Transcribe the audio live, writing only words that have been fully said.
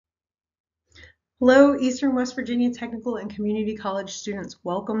Hello, Eastern West Virginia Technical and Community College students.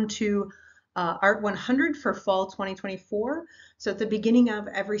 Welcome to Art 100 for fall 2024. So at the beginning of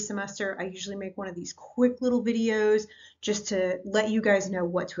every semester, I usually make one of these quick little videos just to let you guys know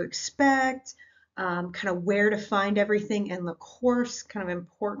what to expect, kind of where to find everything in the course, kind of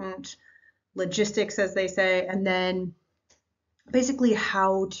important logistics, as they say, and then basically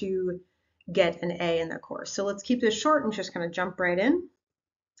how to get an A in the course. So let's keep this short and just kind of jump right in.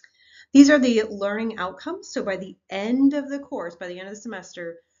 These are the learning outcomes. So by the end of the course, by the end of the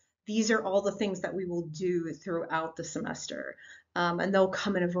semester, these are all the things that we will do throughout the semester. And they'll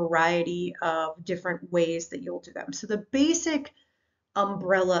come in a variety of different ways that you'll do them. So the basic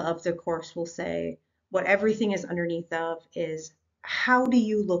umbrella of the course will say what everything is underneath of is how do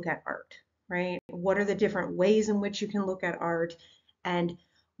you look at art, right? What are the different ways in which you can look at art and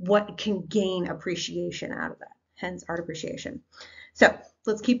what can gain appreciation out of that, hence art appreciation. So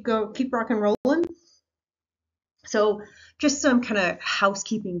let's keep rock and rolling. So just some kind of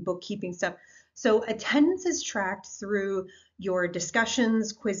housekeeping, bookkeeping stuff. So attendance is tracked through your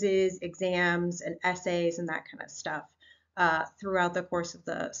discussions, quizzes, exams, and essays, and that kind of stuff throughout the course of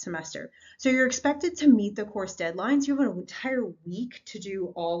the semester. So you're expected to meet the course deadlines. You have an entire week to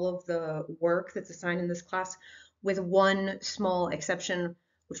do all of the work that's assigned in this class, with one small exception,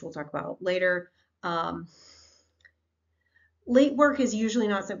 which we'll talk about later. Late work is usually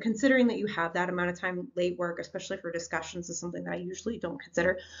not so, considering that you have that amount of time, late work, especially for discussions, is something that I usually don't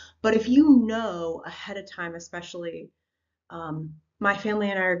consider. But if you know ahead of time, especially, my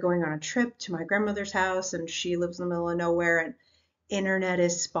family and I are going on a trip to my grandmother's house and she lives in the middle of nowhere and internet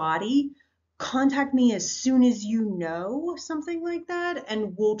is spotty, contact me as soon as you know something like that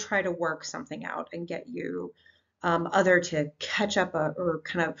and we'll try to work something out and get you either to catch up or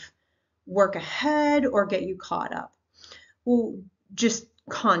kind of work ahead or get you caught up. Well, just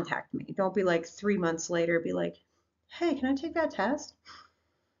contact me. Don't be like 3 months later, be like, hey, can I take that test?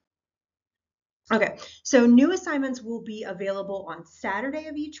 Okay, so new assignments will be available on Saturday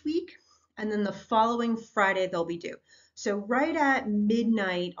of each week, and then the following Friday they'll be due. So right at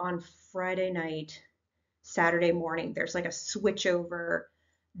midnight on Friday night, Saturday morning, there's like a switchover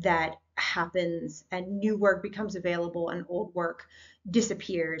that happens and new work becomes available and old work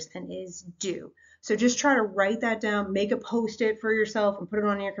disappears and is due. So just try to write that down, make a post-it for yourself and put it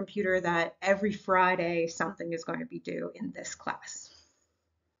on your computer that every Friday something is going to be due in this class.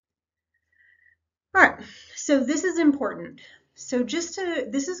 All right, so this is important. So this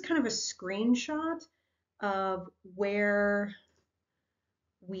is kind of a screenshot of where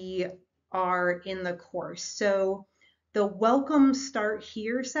we are in the course. So the welcome start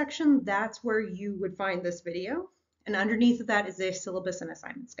here section, that's where you would find this video. And underneath of that is a syllabus and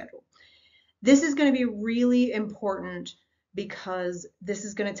assignment schedule. This is going to be really important because this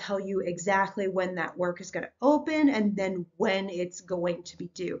is going to tell you exactly when that work is going to open and then when it's going to be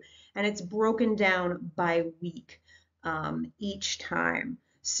due. And it's broken down by week each time.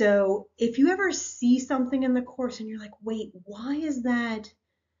 So if you ever see something in the course and you're like, wait, why is that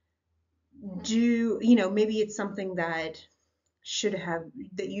maybe it's something that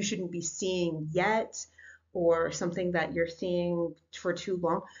you shouldn't be seeing yet, or something that you're seeing for too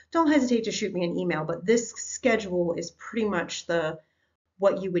long, don't hesitate to shoot me an email. But this schedule is pretty much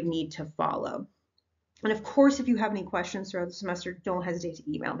what you would need to follow. And of course, if you have any questions throughout the semester, don't hesitate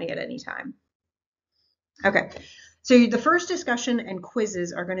to email me at any time. Okay, so the first discussion and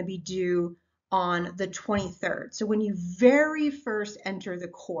quizzes are going to be due on the 23rd. So when you very first enter the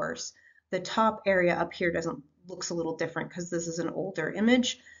course, the top area up here looks a little different because this is an older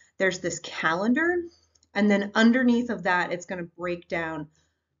image. There's this calendar, and then underneath of that, it's going to break down,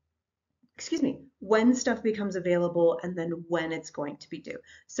 when stuff becomes available and then when it's going to be due.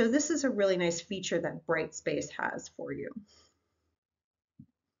 So this is a really nice feature that Brightspace has for you.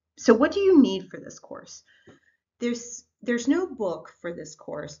 So what do you need for this course? There's no book for this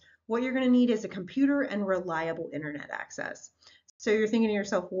course. What you're going to need is a computer and reliable internet access. So you're thinking to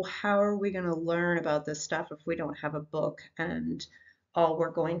yourself, well, how are we going to learn about this stuff if we don't have a book and all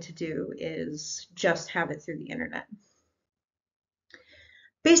we're going to do is just have it through the internet?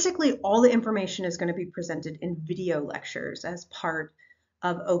 Basically, all the information is going to be presented in video lectures as part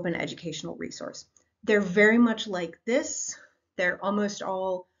of Open Educational Resource. They're very much like this. They're almost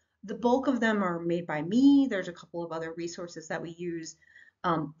all, the bulk of them are made by me. There's a couple of other resources that we use.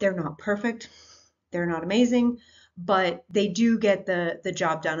 They're not perfect. They're not amazing, but they do get the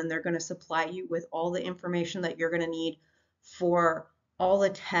job done, and they're going to supply you with all the information that you're going to need for all the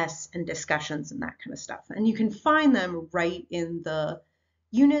tests and discussions and that kind of stuff. And you can find them right in the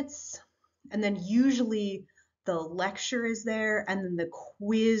units, and then usually the lecture is there, and then the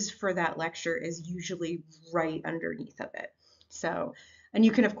quiz for that lecture is usually right underneath of it. So, and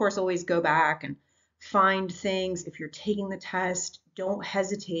you can of course always go back and find things. If you're taking the test, don't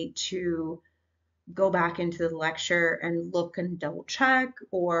hesitate to go back into the lecture and look and double check,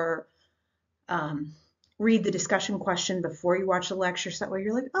 or read the discussion question before you watch the lecture, so that way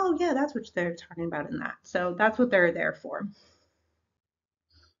you're like, oh yeah, that's what they're talking about in that. So that's what they're there for.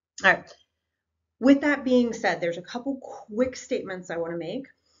 All right. With that being said, there's a couple quick statements I want to make.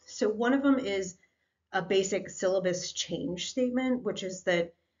 So one of them is a basic syllabus change statement, which is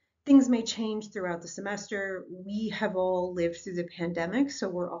that things may change throughout the semester. We have all lived through the pandemic, so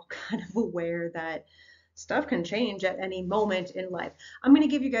we're all kind of aware that stuff can change at any moment in life. I'm going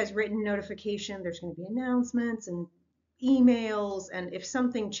to give you guys written notification. There's going to be announcements and emails, and if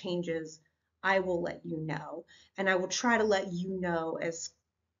something changes, I will let you know. And I will try to let you know as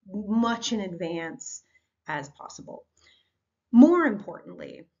much in advance as possible. More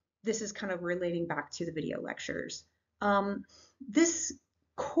importantly, this is kind of relating back to the video lectures. This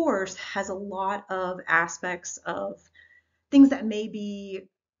course has a lot of aspects of things that may be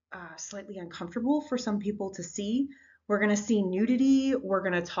slightly uncomfortable for some people to see. We're going to see nudity. We're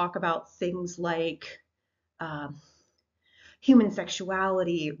going to talk about things like human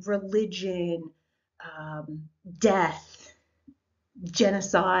sexuality, religion, death,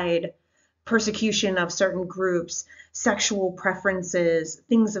 genocide, persecution of certain groups, sexual preferences,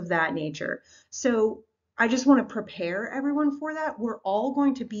 things of that nature. So I just want to prepare everyone for that. We're all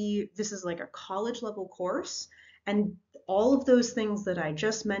going to be, this is like a college level course, and all of those things that I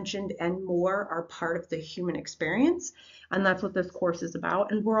just mentioned and more are part of the human experience. And that's what this course is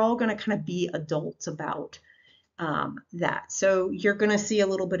about. And we're all going to kind of be adults about that. So you're going to see a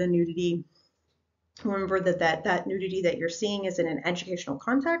little bit of nudity. Remember that nudity that you're seeing is in an educational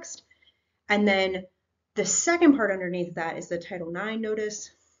context. And then the second part underneath that is the Title IX notice.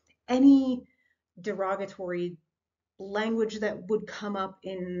 Any derogatory language that would come up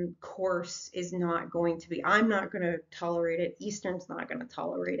in course is not going to be, I'm not going to tolerate it. Eastern's not going to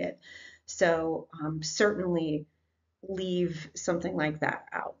tolerate it. So certainly leave something like that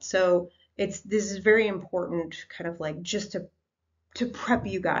out. So this is very important, kind of like just to prep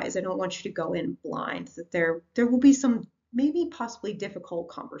you guys. I don't want you to go in blind, that there will be some maybe possibly difficult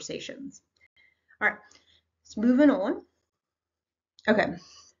conversations. All right, let's moving on. Okay,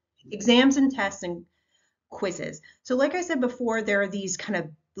 exams and tests and quizzes. So like I said before, there are these kind of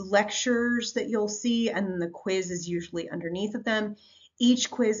lectures that you'll see, and then the quiz is usually underneath of them. Each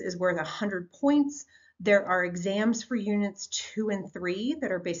quiz is worth 100 points. There are exams for units 2 and 3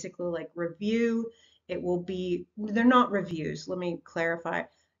 that are basically like review. It will be, they're not reviews, let me clarify.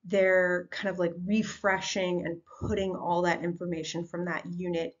 They're kind of like refreshing and putting all that information from that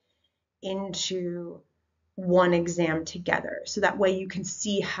unit into one exam together. So that way you can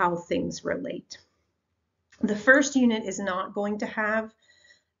see how things relate. The first unit is not going to have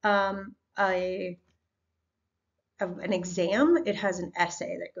an exam. It has an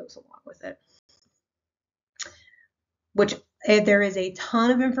essay that goes along with it, which there is a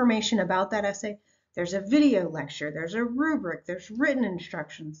ton of information about that essay. There's a video lecture, there's a rubric, there's written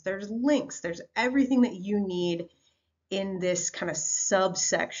instructions, there's links, there's everything that you need in this kind of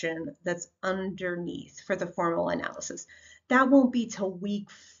subsection that's underneath for the formal analysis. That won't be till week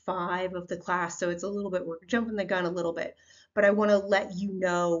 5 of the class, so it's a little bit, we're jumping the gun a little bit, but I want to let you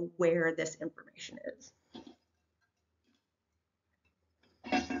know where this information is.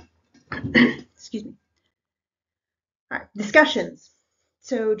 Excuse me. All right, discussions.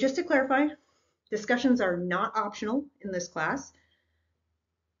 So just to clarify, discussions are not optional in this class.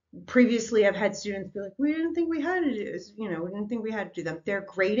 Previously, I've had students be like, we didn't think we had to do this, we didn't think we had to do them. They're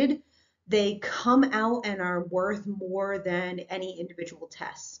graded. They come out and are worth more than any individual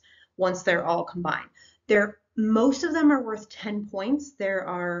tests once they're all combined. Most of them are worth 10 points. There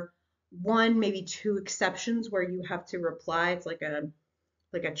are 1, maybe 2 exceptions where you have to reply. It's like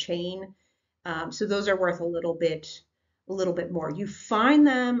a chain. So those are worth a little bit more. You find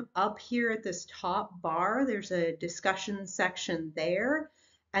them up here at this top bar. There's a discussion section there.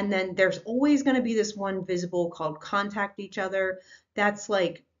 And then there's always going to be this one visible called contact each other. That's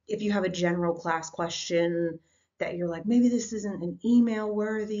like if you have a general class question that you're like, maybe this isn't an email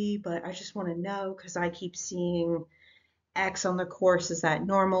worthy, but I just want to know because I keep seeing X on the course. Is that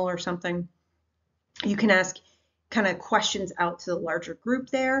normal or something? You can ask kind of questions out to the larger group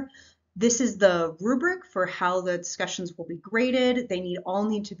there. This is the rubric for how the discussions will be graded. They all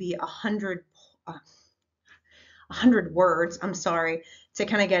need to be 100 words, I'm sorry, to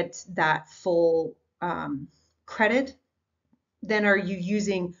kind of get that full credit. Then are you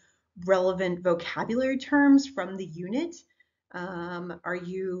using relevant vocabulary terms from the unit? Are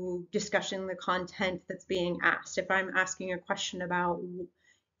you discussing the content that's being asked? If I'm asking a question about,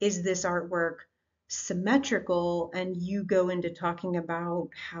 is this artwork symmetrical, and you go into talking about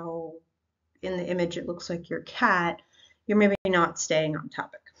how in the image it looks like your cat, you're maybe not staying on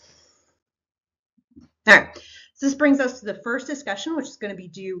topic. All right, so this brings us to the first discussion, which is going to be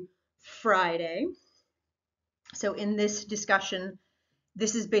due Friday. So in this discussion,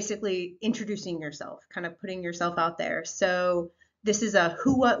 this is basically introducing yourself, kind of putting yourself out there. So this is a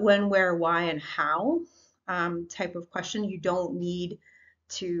who, what, when, where, why, and how type of question. You don't need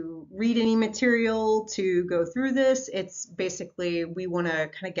to read any material to go through this. It's basically, we want to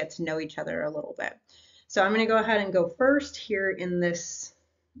kind of get to know each other a little bit. So I'm going to go ahead and go first here in this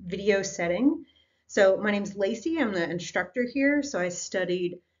video setting. So my name's Lacey. I'm the instructor here. So I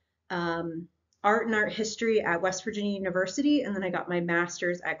studied art and art history at West Virginia University, and then I got my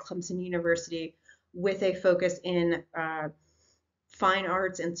master's at Clemson University with a focus in fine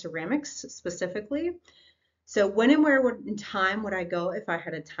arts and ceramics specifically. So when and where in time would I go if I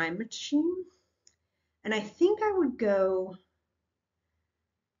had a time machine? And I think I would go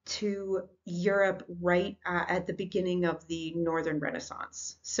to Europe right at the beginning of the Northern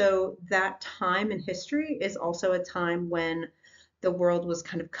Renaissance. So that time in history is also a time when the world was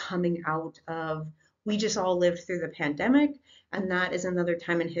kind of coming out of, we just all lived through the pandemic, and that is another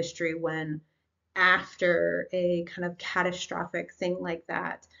time in history when, after a kind of catastrophic thing like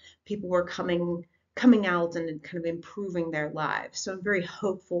that, people were coming out and kind of improving their lives. So I'm very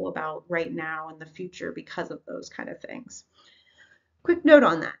hopeful about right now and the future because of those kind of things. Quick note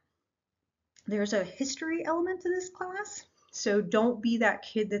on that. There's a history element to this class. So don't be that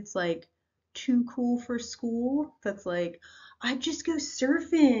kid that's like too cool for school. That's like, I just go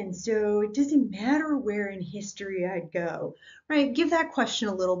surfing, so it doesn't matter where in history I'd go, right? Give that question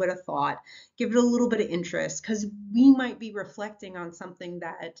a little bit of thought. Give it a little bit of interest, because we might be reflecting on something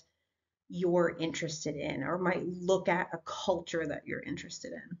that you're interested in, or might look at a culture that you're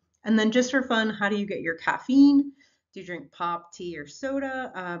interested in. And then just for fun, how do you get your caffeine? Do you drink pop, tea, or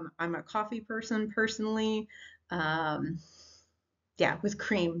soda? I'm a coffee person personally. Yeah, with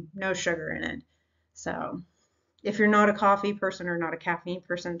cream, no sugar in it. So if you're not a coffee person or not a caffeine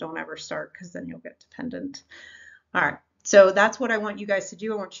person, don't ever start, because then you'll get dependent. All right, so that's what I want you guys to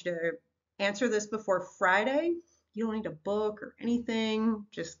do. I want you to answer this before Friday. You don't need a book or anything.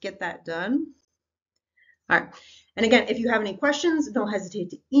 Just get that done. All right. And again, if you have any questions, don't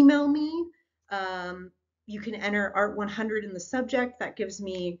hesitate to email me. You can enter Art 100 in the subject. That gives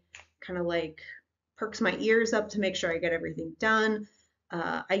me kind of like perks my ears up to make sure I get everything done.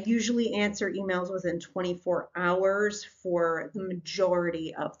 I usually answer emails within 24 hours for the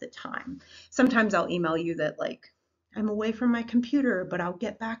majority of the time. Sometimes I'll email you that like, I'm away from my computer, but I'll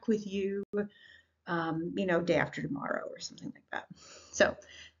get back with you, day after tomorrow or something like that. So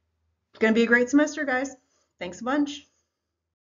it's going to be a great semester, guys. Thanks a bunch.